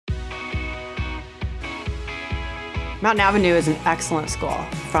Mountain Avenue is an excellent school.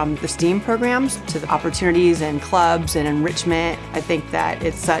 From the STEAM programs to the opportunities and clubs and enrichment, I think that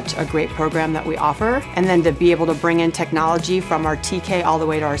it's such a great program that we offer. And then to be able to bring in technology from our TK all the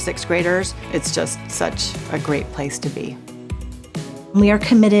way to our 6th graders, it's just such a great place to be. We are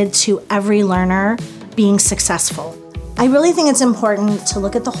committed to every learner being successful. I really think it's important to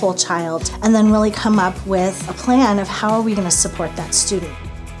look at the whole child and then really come up with a plan of how are we going to support that student.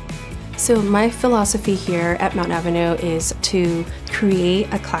 So my philosophy here at Mountain Avenue is to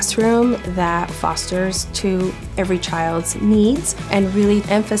create a classroom that fosters to every child's needs and really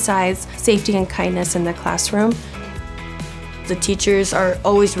emphasize safety and kindness in the classroom. The teachers are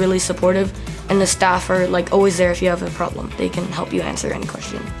always really supportive and the staff are always there if you have a problem. They can help you answer any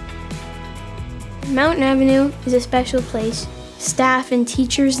question. Mountain Avenue is a special place. Staff and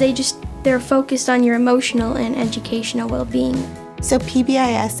teachers, they're focused on your emotional and educational well-being. So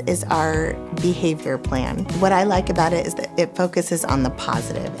PBIS is our behavior plan. What I like about it is that it focuses on the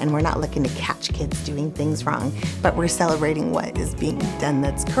positive, and we're not looking to catch kids doing things wrong, but we're celebrating what is being done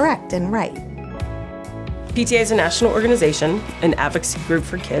that's correct and right. PTA is a national organization, an advocacy group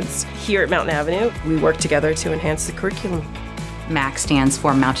for kids. Here at Mountain Avenue, we work together to enhance the curriculum. MAC stands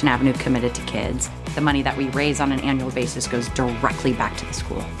for Mountain Avenue Committed to Kids. The money that we raise on an annual basis goes directly back to the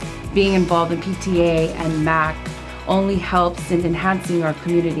school. Being involved in PTA and MAC only helps in enhancing our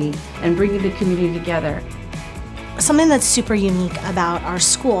community and bringing the community together. Something that's super unique about our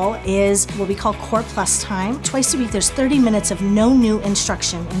school is what we call Core Plus time. Twice a week there's 30 minutes of no new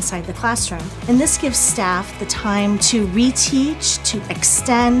instruction inside the classroom. And this gives staff the time to reteach, to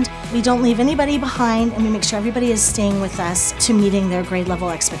extend. We don't leave anybody behind and we make sure everybody is staying with us to meeting their grade level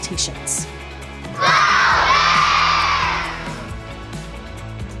expectations.